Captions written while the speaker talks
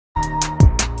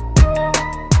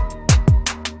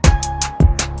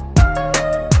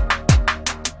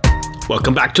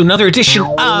Welcome back to another edition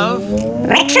of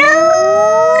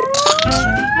Retro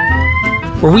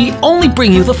Tech, where we only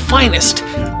bring you the finest,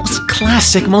 most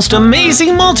classic, most amazing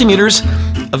multimeters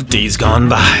of days gone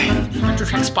by. Retro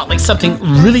Tech spotlights something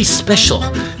really special.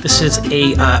 This is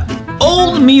a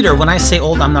old meter. When I say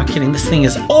old, I'm not kidding. This thing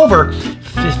is over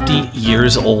 50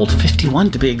 years old,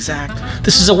 51 to be exact.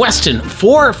 This is a WESTON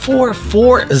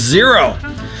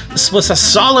 4440. This was a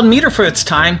solid meter for its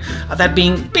time, that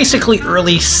being basically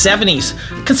early 70s.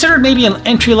 Considered maybe an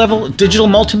entry-level digital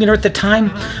multimeter at the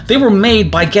time, they were made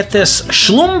by, get this,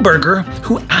 Schlumberger,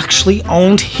 who actually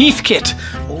owned Heathkit.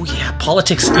 Oh yeah,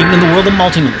 politics even in the world of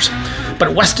multimeters.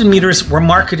 But WESTON meters were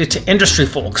marketed to industry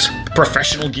folks,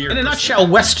 professional gear. In a nutshell,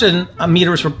 WESTON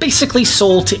meters were basically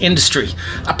sold to industry,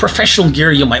 a professional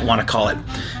gear you might want to call it.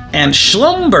 And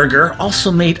Schlumberger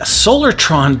also made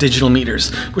Solartron digital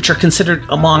meters, which are considered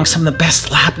among some of the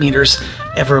best lab meters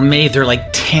ever made. They're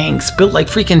like tanks, built like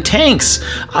freaking tanks.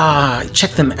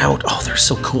 Check them out. Oh, they're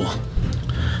so cool.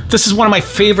 This is one of my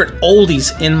favorite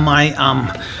oldies in my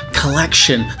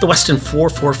collection, the WESTON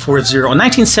 4440, a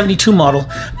 1972 model,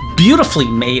 beautifully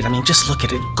made. I mean, just look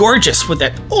at it, gorgeous with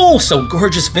that oh so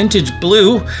gorgeous vintage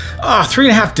blue,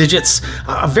 3.5 digits,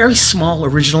 a very small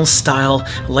original style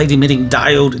light emitting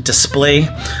diode display.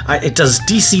 It does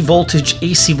DC voltage,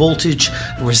 AC voltage,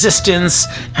 resistance,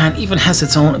 and even has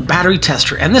its own battery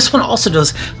tester. And this one also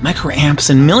does microamps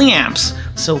and milliamps,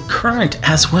 so current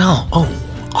as well. Oh,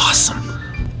 awesome.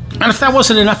 And if that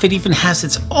wasn't enough, it even has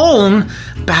its own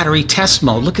battery test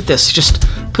mode. Look at this, just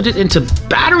put it into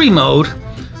battery mode.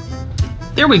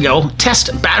 There we go, test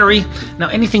battery. Now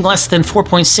anything less than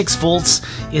 4.6 volts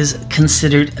is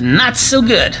considered not so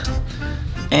good.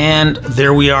 And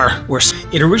there we are.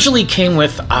 It originally came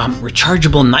with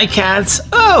rechargeable NiCads.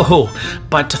 Oh,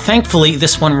 but thankfully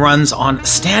this one runs on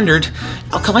standard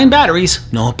alkaline batteries,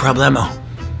 no problemo.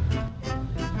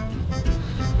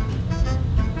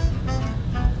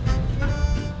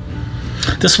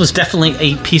 This was definitely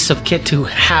a piece of kit to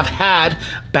have had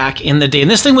back in the day.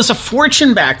 And this thing was a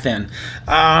fortune back then.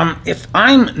 If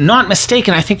I'm not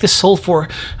mistaken, I think this sold for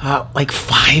like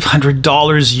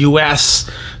 $500 US.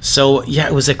 So yeah,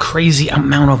 it was a crazy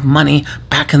amount of money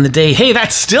back in the day. Hey,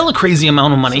 that's still a crazy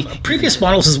amount of money. Previous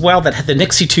models as well that had the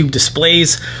Nixie tube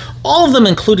displays, all of them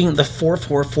including the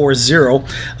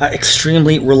 4440,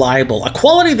 extremely reliable. A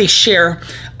quality they share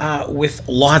with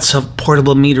lots of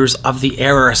portable meters of the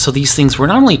era. So these things were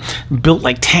not only built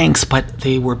like tanks, but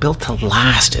they were built to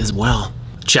last as well.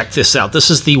 Check this out.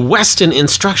 This is the WESTON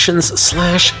instructions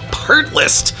 / part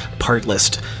list. Part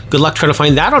list. Good luck trying to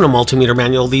find that on a multimeter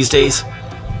manual these days.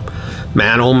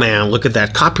 Man, oh man, look at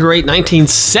that. Copyright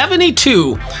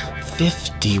 1972.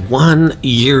 51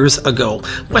 years ago.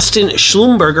 WESTON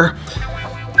Schlumberger.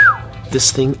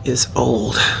 This thing is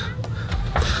old.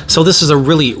 So this is a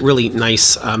really, really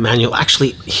nice manual.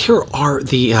 Actually, here are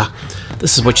the,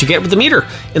 this is what you get with the meter.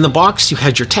 In the box, you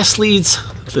had your test leads,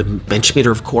 the bench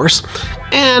meter, of course,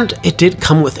 and it did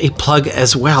come with a plug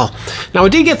as well. Now, I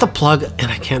did get the plug, and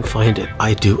I can't find it.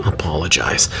 I do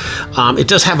apologize. It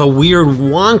does have a weird,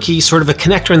 wonky sort of a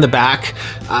connector in the back,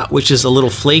 which is a little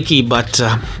flaky, but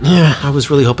yeah, I was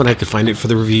really hoping I could find it for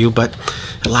the review, but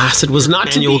alas, it was not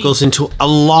to be. The manual goes into a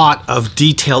lot of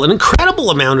detail, an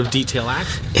incredible amount of detail,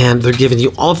 actually. And they're giving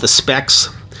you all of the specs.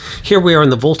 Here we are in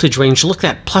the voltage range. Look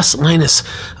at that, plus minus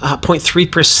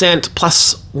 0.3%,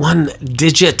 plus 1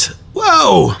 digit.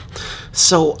 Whoa!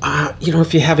 So, you know,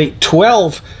 if you have a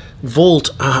 12 volt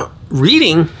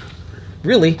reading,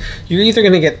 really, you're either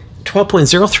going to get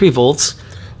 12.03 volts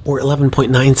or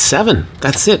 11.97.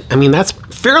 That's it. I mean, that's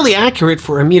fairly accurate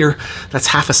for a meter that's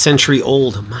half a century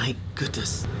old. My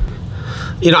goodness.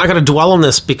 You know, I got to dwell on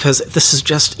this because this is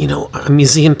just, you know, a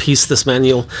museum piece, this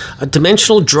manual. A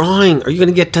dimensional drawing. Are you going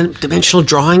to get dimensional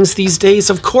drawings these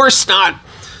days? Of course not.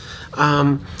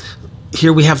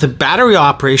 Here we have the battery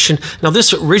operation. Now,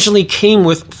 this originally came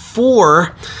with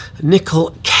 4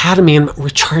 nickel cadmium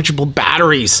rechargeable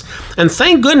batteries. And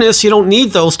thank goodness you don't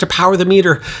need those to power the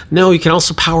meter. No, you can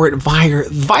also power it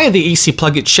via the AC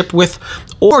plug it's shipped with,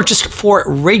 or just for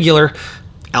regular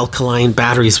alkaline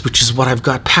batteries, which is what I've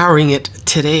got powering it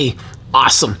today.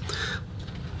 Awesome.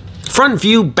 Front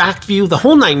view, back view, the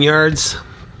whole 9 yards.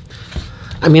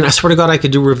 I mean, I swear to God, I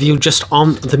could do a review just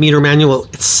on the meter manual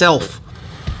itself.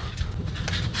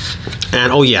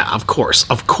 And oh yeah, of course.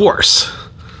 Look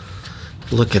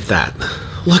at that.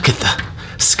 Look at the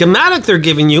schematic they're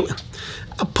giving you.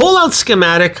 A pull-out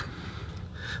schematic,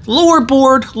 lower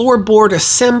board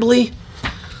assembly.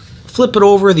 Flip it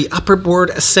over, the upper board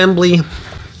assembly.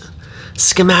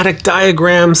 Schematic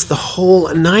diagrams, the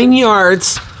whole 9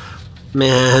 yards.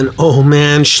 Man, oh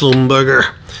man,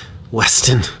 Schlumberger.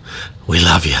 Weston, we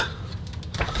love you.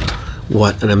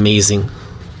 What an amazing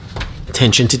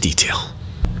attention to detail.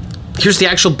 Here's the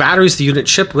actual batteries the unit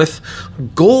shipped with.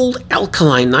 Gold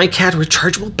alkaline NiCad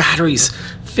rechargeable batteries.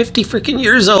 50 freaking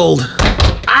years old.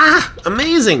 Ah,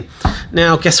 amazing.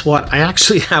 Now, guess what? I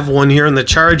actually have one here in the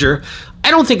charger.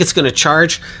 I don't think it's going to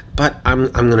charge, but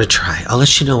I'm going to try. I'll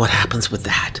let you know what happens with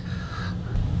that.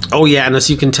 Oh yeah, and as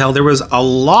you can tell, there was a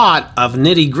lot of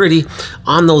nitty-gritty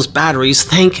on those batteries.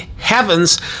 Thank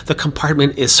heavens the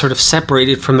compartment is sort of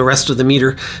separated from the rest of the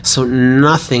meter, so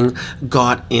nothing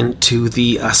got into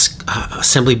the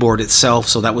assembly board itself,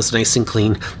 so that was nice and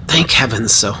clean. Thank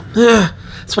heavens. So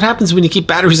that's what happens when you keep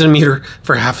batteries in a meter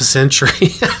for half a century.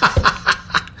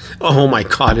 Oh my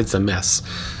god, it's a mess.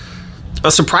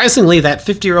 Surprisingly, that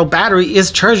 50-year-old battery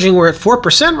is charging. We're at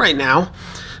 4% right now.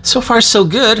 So far, so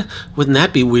good. Wouldn't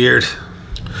that be weird?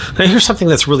 Now, here's something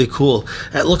that's really cool.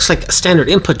 It looks like a standard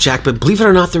input jack, but believe it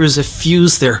or not, there is a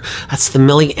fuse there. That's the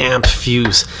milliamp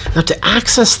fuse. Now, to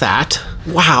access that,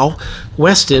 wow,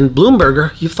 Weston,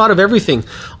 Bloomberger, you've thought of everything.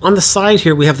 On the side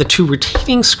here, we have the 2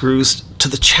 retaining screws to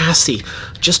the chassis.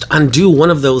 Just undo one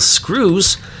of those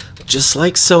screws, just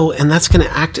like so, and that's going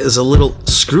to act as a little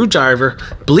screwdriver,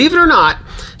 believe it or not,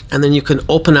 and then you can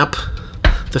open up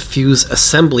the fuse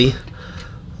assembly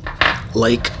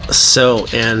like so,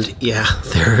 and yeah,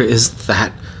 there is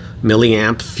that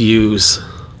milliamp fuse.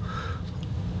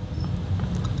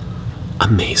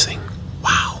 Amazing.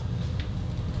 Wow.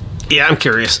 Yeah, I'm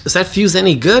curious, is that fuse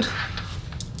any good?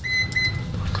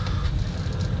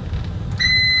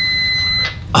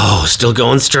 Oh, still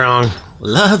going strong.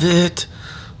 Love it.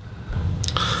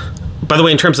 By the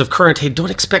way, in terms of current, hey,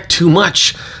 don't expect too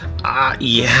much.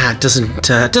 Yeah, it doesn't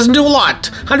do a lot.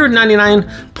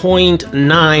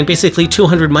 199.9, basically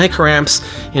 200 microamps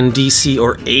in DC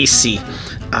or AC.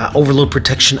 Overload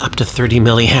protection up to 30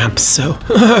 milliamps, so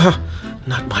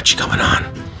not much going on.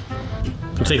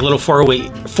 We'll take a little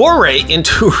foray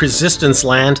into resistance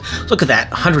land. Look at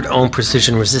that, 100 ohm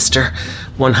precision resistor,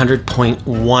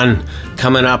 100.1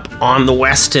 coming up on the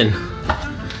Weston.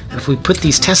 And if we put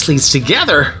these test leads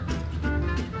together,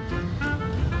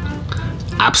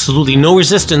 absolutely no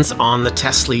resistance on the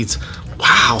test leads.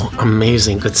 Wow,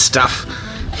 amazing, good stuff.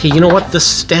 Hey, you know what? The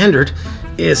standard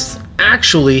is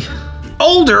actually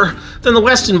older than the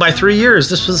Weston by 3 years.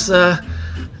 This was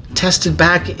tested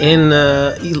back in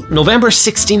November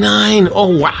 '69.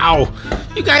 Oh, wow.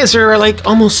 You guys are like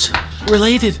almost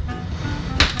related.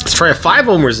 Let's try a 5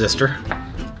 ohm resistor.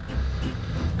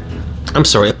 I'm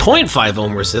sorry, a 0.5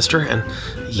 ohm resistor. And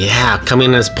yeah, come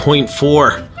in as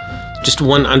 0.4. Just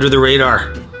one under the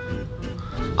radar.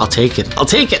 I'll take it. I'll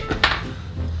take it.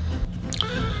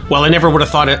 Well, I never would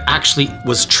have thought it actually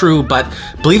was true, but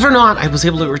believe it or not, I was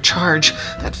able to recharge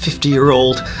that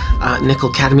 50-year-old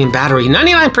nickel cadmium battery.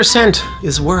 99%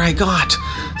 is where I got.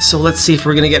 So let's see if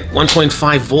we're going to get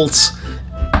 1.5 volts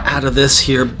out of this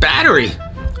here battery.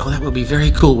 Oh, that would be very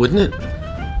cool, wouldn't it?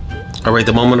 All right,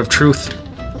 the moment of truth.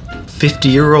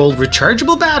 50-year-old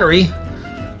rechargeable battery.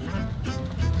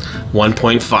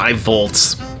 1.5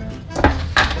 volts.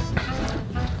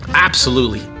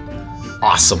 Absolutely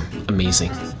awesome.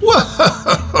 Amazing. Whoa.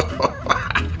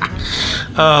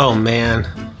 Oh man.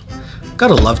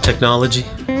 Gotta love technology.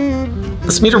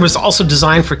 This meter was also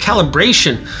designed for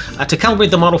calibration. To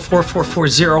calibrate the model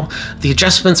 4440, the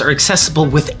adjustments are accessible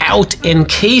without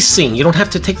encasing. You don't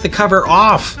have to take the cover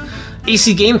off.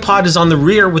 AC gain pod is on the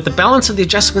rear with the balance of the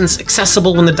adjustments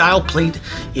accessible when the dial plate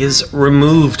is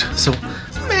removed. So,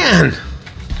 man.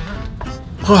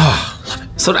 Oh, love it.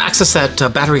 So to access that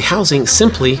battery housing,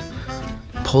 simply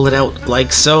pull it out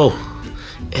like so.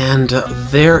 And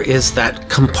there is that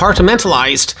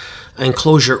compartmentalized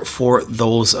enclosure for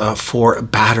those 4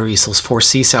 batteries, those 4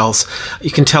 C-cells.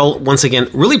 You can tell, once again,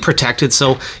 really protected,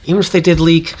 so even if they did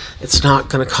leak, it's not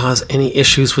going to cause any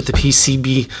issues with the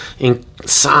PCB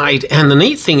inside. And the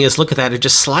neat thing is, look at that, it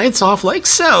just slides off like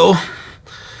so,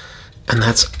 and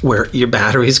that's where your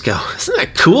batteries go. Isn't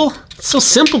that cool? It's so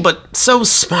simple, but so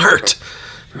smart.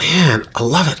 Man, I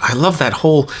love it. I love that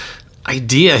whole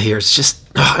idea here. It's just,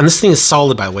 and this thing is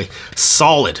solid, by the way.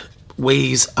 Solid.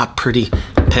 Weighs a pretty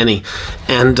penny.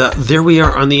 And there we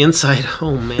are on the inside.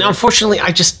 Oh man. Now unfortunately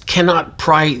I just cannot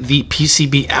pry the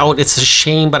PCB out. It's a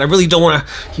shame, but I really don't want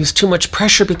to use too much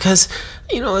pressure because,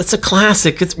 you know, it's a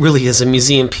classic. It really is a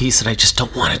museum piece and I just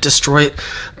don't want to destroy it.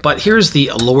 But here's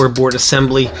the lower board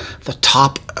assembly, the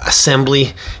top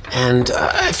assembly, and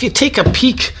if you take a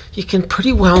peek, you can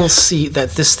pretty well see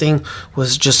that this thing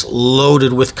was just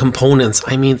loaded with components.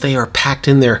 I mean, they are packed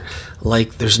in there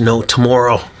like there's no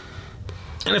tomorrow.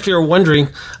 And if you're wondering,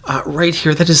 right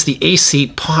here, that is the AC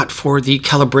pot for the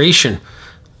calibration.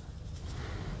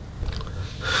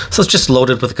 So it's just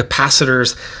loaded with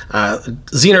capacitors,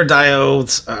 Zener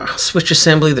diodes, switch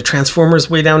assembly, the transformers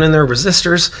way down in there,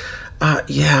 resistors.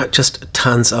 Yeah, just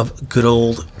tons of good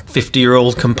old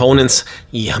 50-year-old components.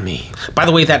 Yummy. By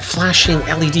the way, that flashing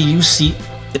LED you see,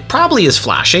 it probably is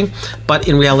flashing, but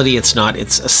in reality it's not.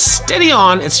 It's a steady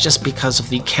on. It's just because of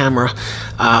the camera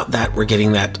that we're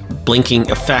getting that blinking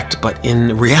effect, but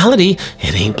in reality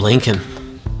it ain't blinking.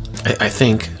 I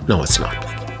think. No, it's not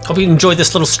blinking. Hope you enjoyed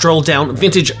this little stroll down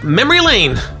vintage memory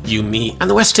lane. You, me, and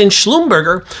the WESTON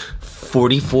Schlumberger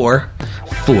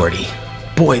 4440.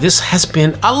 Boy, this has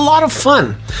been a lot of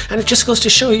fun, and it just goes to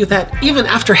show you that even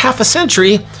after half a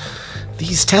century,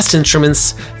 these test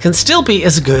instruments can still be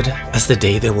as good as the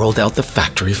day they rolled out the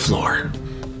factory floor.